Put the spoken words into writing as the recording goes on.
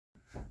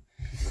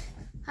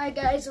Hi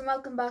guys, and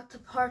welcome back to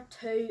part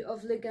 2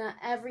 of looking at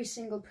every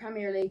single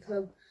Premier League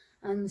club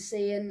and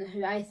seeing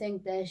who I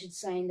think they should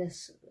sign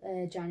this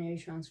January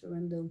transfer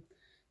window.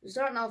 We're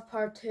starting off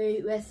part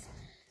 2 with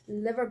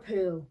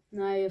Liverpool.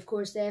 Now, of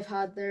course, they've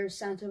had their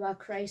centre-back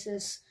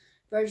crisis.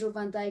 Virgil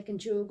van Dijk and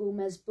Joe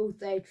Gomez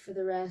both out for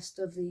the rest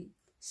of the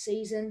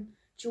season.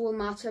 Joel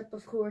Matip,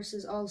 of course,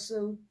 is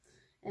also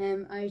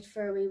out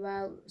for a wee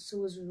while.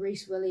 So is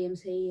Reece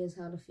Williams. He has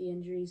had a few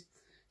injuries.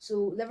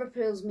 So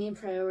Liverpool's main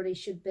priority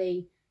should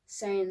be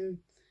signing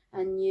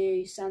a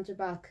new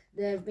centre-back.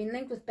 They've been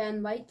linked with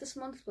Ben White this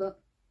month, but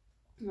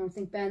I don't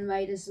think Ben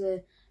White is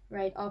the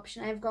right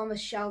option. I've gone with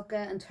Schalke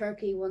and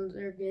Turkish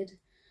wonderkid,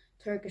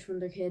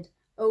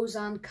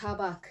 Ozan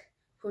Kabak.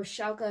 Of course,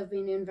 Schalke have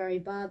been doing very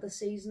bad this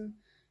season,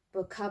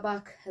 but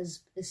Kabak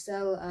is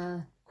still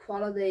a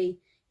quality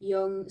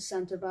young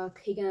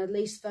centre-back. He can at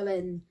least fill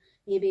in,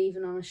 maybe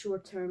even on a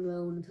short-term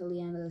loan until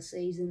the end of the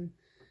season.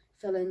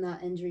 Fill in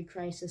that injury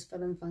crisis,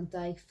 fill in Van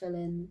Dijk, fill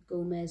in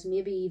Gomez,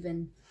 maybe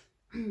even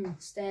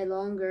stay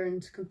longer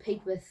and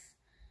compete with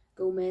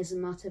Gomez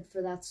and Matip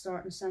for that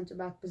starting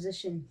centre-back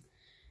position.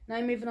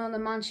 Now moving on to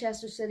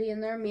Manchester City,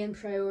 and their main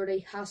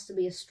priority has to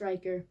be a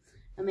striker.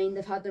 I mean,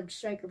 they've had their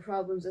striker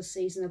problems this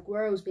season.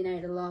 Aguero's been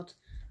out a lot,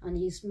 and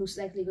he's most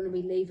likely going to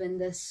be leaving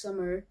this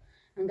summer.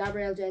 And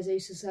Gabriel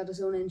Jesus has had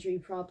his own injury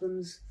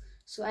problems.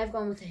 So I've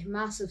gone with a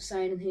massive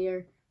signing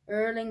here,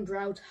 Erling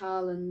Braut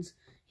Haaland.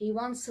 He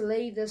wants to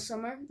leave this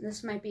summer.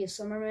 This might be a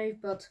summer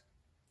move, but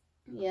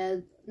yeah,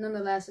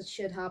 nonetheless, it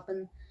should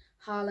happen.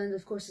 Haaland,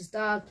 of course, his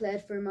dad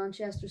played for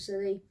Manchester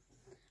City,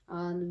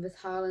 and with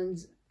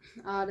Haaland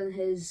adding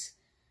his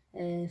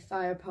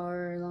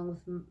firepower along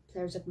with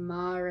players like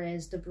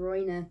Mahrez, De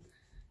Bruyne,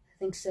 I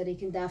think City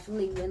can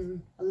definitely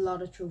win a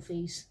lot of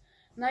trophies.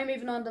 Now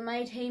moving on to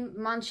my team,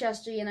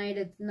 Manchester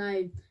United. Now,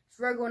 if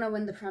we're going to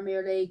win the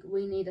Premier League,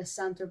 we need a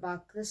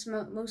centre-back. This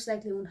most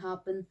likely won't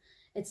happen.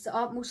 It's the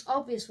most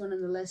obvious one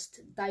on the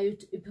list,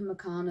 Dayot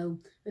Upamecano.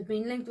 We've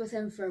been linked with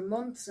him for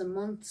months and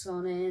months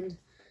on end,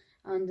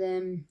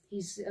 and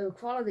he's a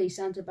quality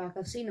centre-back.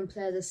 I've seen him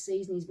play this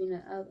season. He's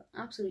been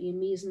absolutely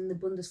amazing in the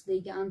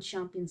Bundesliga and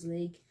Champions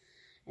League,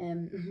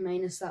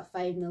 minus that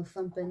 5-0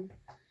 thumping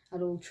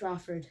at Old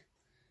Trafford.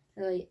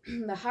 The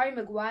Harry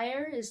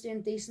Maguire is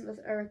doing decent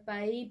with Eric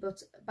Bailly,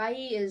 but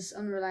Bailly is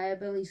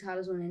unreliable. He's had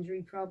his own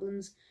injury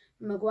problems.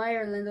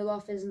 Maguire and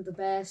Lindelof isn't the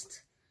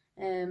best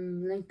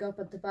link up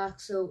at the back,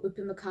 so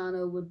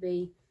Upamecano would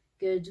be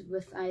good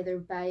with either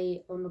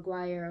Bailly or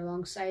Maguire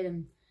alongside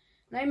him.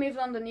 Now moving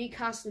on to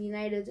Newcastle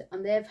United,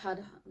 and they've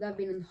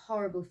been in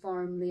horrible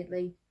form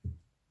lately.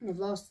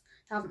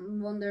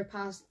 Haven't won their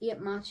past 8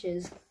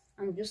 matches,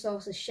 and just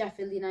lost to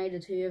Sheffield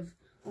United, who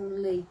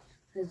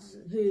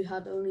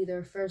had only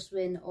their first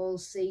win all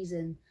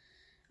season.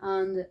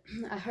 And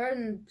I heard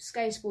in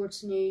Sky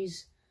Sports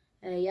News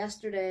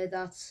yesterday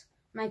that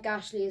Mike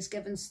Ashley has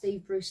given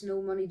Steve Bruce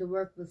no money to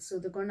work with, so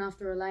they're going to have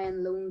to rely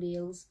on loan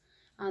deals,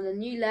 and a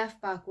new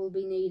left back will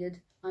be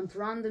needed, and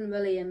Brandon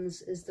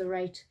Williams is the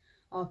right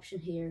option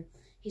here.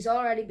 He's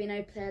already been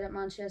outplayed at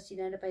Manchester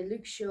United by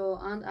Luke Shaw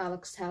and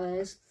Alex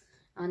Telles,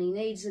 and he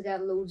needs to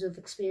get loads of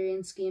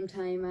experience game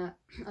time at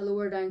a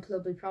lower down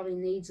club. He probably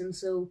needs him,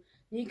 so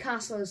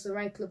Newcastle is the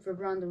right club for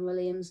Brandon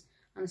Williams,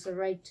 and it's the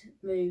right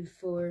move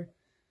for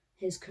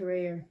his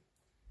career.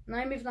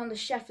 Now moving on to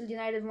Sheffield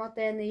United, and what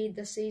they need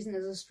this season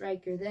is a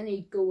striker. They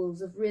need goals.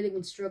 They've really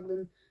been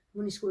struggling. They've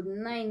only scored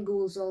 9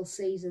 goals all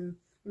season,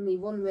 only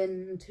 1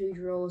 win and 2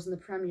 draws in the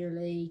Premier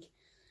League.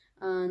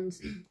 And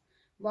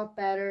what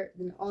better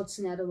than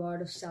Odsonne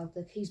Edouard of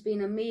Celtic? He's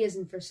been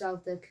amazing for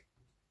Celtic,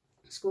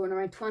 scoring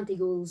around 20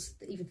 goals,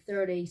 even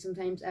 30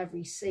 sometimes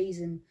every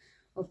season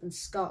up in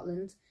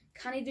Scotland.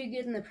 Can he do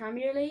good in the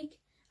Premier League?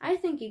 I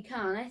think he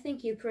can. I think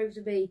he'll prove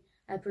to be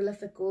a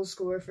prolific goal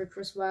scorer for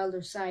Chris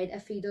Wilder's side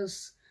if he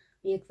does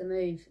make the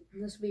move.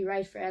 And this would be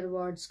right for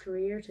Edouard's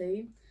career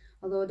too.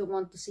 Although I don't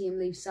want to see him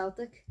leave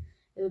Celtic,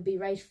 it would be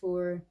right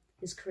for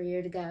his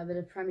career to get a bit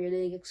of Premier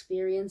League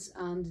experience,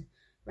 and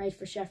right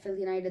for Sheffield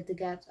United to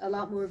get a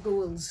lot more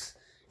goals.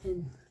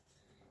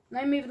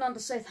 Now moving on to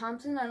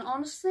Southampton, and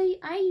honestly,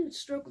 I would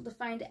struggle to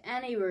find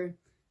anywhere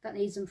that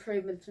needs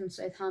improvement from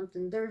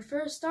Southampton. Their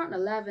first starting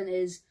 11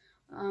 is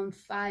on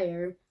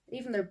fire.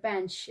 Even their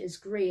bench is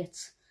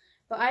great.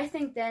 But I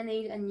think they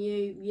need a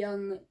new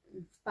young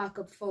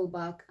backup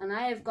fullback, and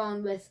I have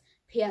gone with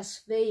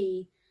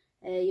PSV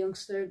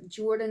youngster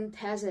Jordan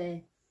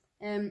Teze.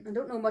 I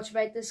don't know much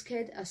about this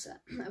kid.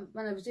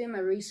 When I was doing my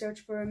research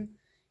for him,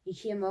 he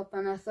came up,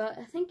 and I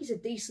think he's a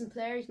decent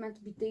player. He's meant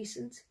to be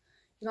decent.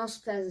 He can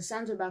also play as a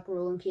centre back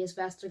role in case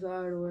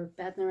Vestergaard or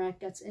Bednarek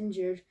gets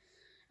injured.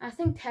 I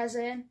think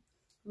Teze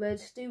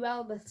would do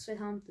well with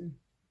Southampton.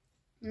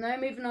 Now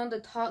moving on to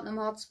Tottenham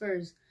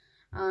Hotspurs,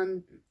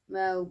 and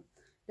well,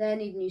 they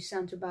need a new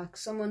centre back,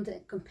 someone to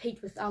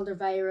compete with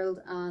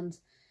Alderweireld and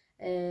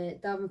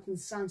Davinson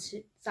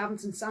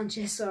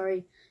Sanchez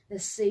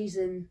this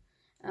season.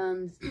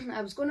 And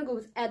I was going to go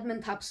with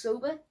Edmund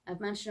Tapsoba. I've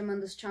mentioned him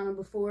on this channel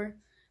before,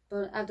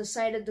 but I've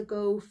decided to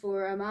go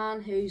for a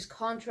man whose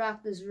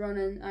contract is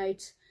running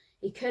out.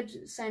 He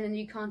could sign a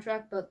new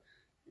contract, but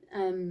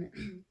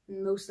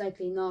most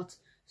likely not.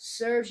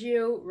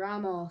 Sergio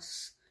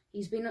Ramos.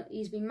 He's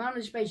been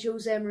managed by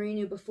Jose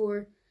Mourinho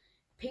before.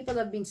 People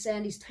have been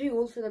saying he's too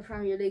old for the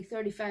Premier League,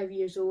 35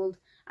 years old.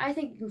 I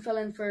think he can fill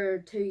in for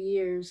 2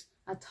 years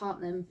at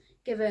Tottenham.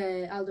 Give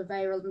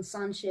Alderweireld and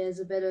Sanchez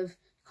a bit of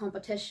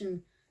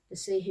competition to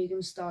see who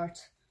can start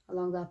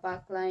along that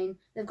back line.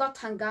 They've got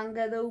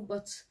Tanganga though,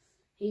 but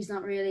he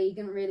can't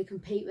really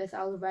compete with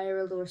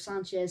Alderweireld or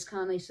Sanchez,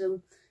 can he?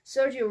 So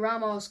Sergio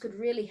Ramos could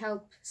really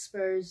help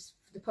Spurs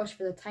to push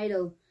for the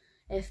title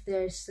if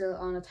they're still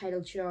on a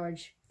title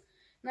charge.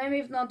 Now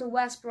moving on to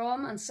West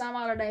Brom, and Sam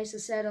Allardyce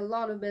has said a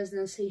lot of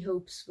business he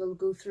hopes will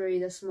go through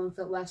this month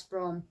at West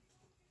Brom.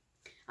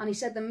 And he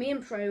said the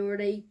main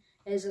priority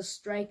is a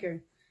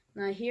striker.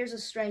 Now here's a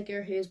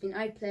striker who has been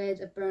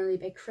outplayed at Burnley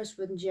by Chris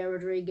Wood and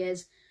Gerard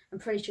Rodriguez. I'm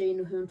pretty sure you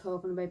know who I'm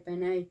talking about by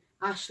now.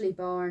 Ashley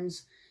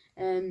Barnes.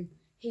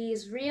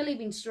 He's really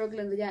been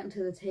struggling to get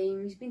into the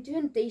team. He's been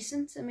doing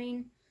decent,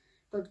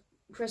 but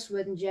Chris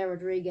Wood and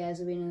Gerard Rodriguez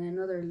have been on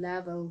another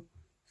level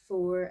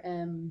for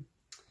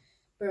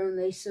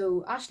Burnley.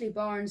 So Ashley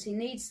Barnes, he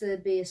needs to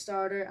be a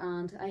starter,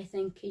 and I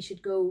think he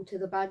should go to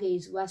the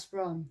Baggies, West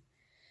Brom.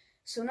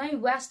 So now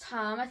West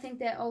Ham, I think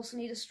they also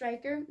need a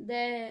striker.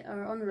 They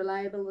are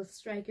unreliable with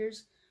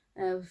strikers.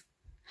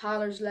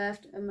 Haller's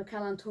left, and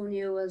Mikel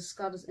Antonio has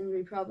got his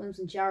injury problems,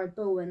 and Jared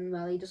Bowen,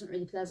 well, he doesn't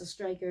really play as a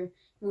striker,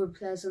 more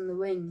plays on the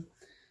wing.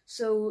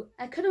 So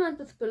I could have went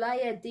with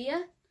Boulaye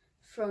Dia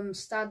from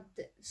Stade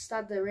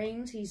de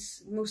Reims.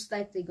 He's most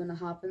likely going to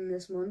happen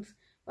this month.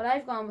 But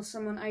I've gone with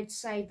someone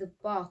outside the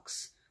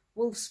box.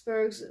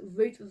 Wolfsburg's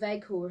Wout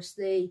Weghorst,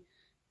 the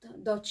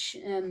Dutch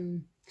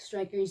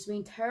striker. He's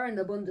been tearing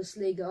the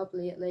Bundesliga up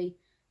lately.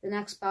 The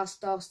next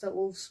best Dost at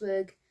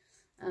Wolfsburg.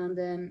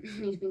 And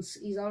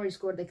he's already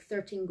scored like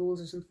 13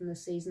 goals or something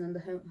this season in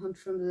the hunt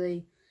from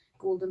the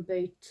Golden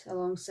Boot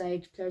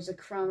alongside players like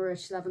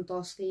Kramaric,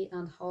 Lewandowski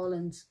and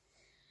Haaland.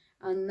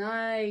 And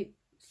now,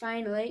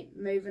 finally,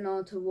 moving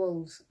on to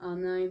Wolves.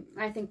 And now,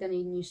 I think they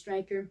need a new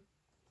striker.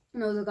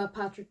 They've got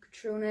Patrick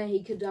Cutrone,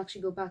 he could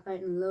actually go back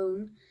out on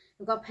loan.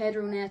 They've got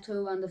Pedro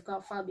Neto and they've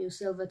got Fabio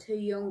Silva, 2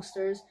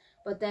 youngsters,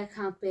 but they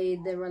can't be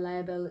the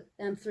reliable.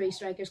 Them 3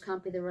 strikers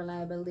can't be the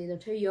reliability. They're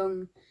too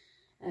young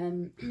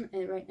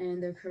right now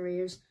in their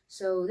careers.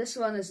 So this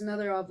one is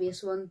another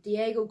obvious one.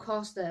 Diego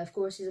Costa, of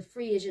course, he's a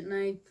free agent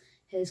now.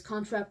 His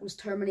contract was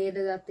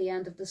terminated at the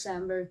end of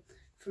December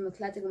from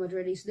Atletico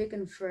Madrid. He's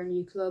looking for a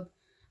new club,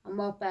 and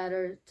what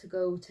better to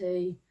go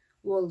to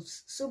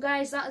Wolves. So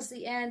guys, that is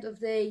the end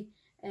of the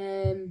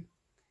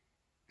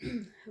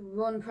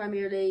one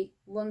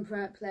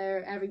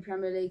player every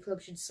Premier League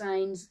club should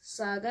sign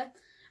saga.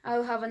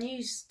 I'll have a new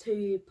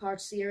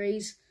 2-part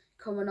series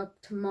coming up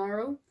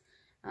tomorrow.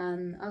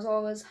 And as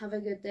always, have a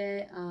good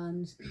day,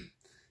 and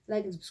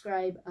like and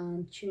subscribe,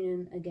 and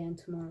tune in again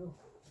tomorrow.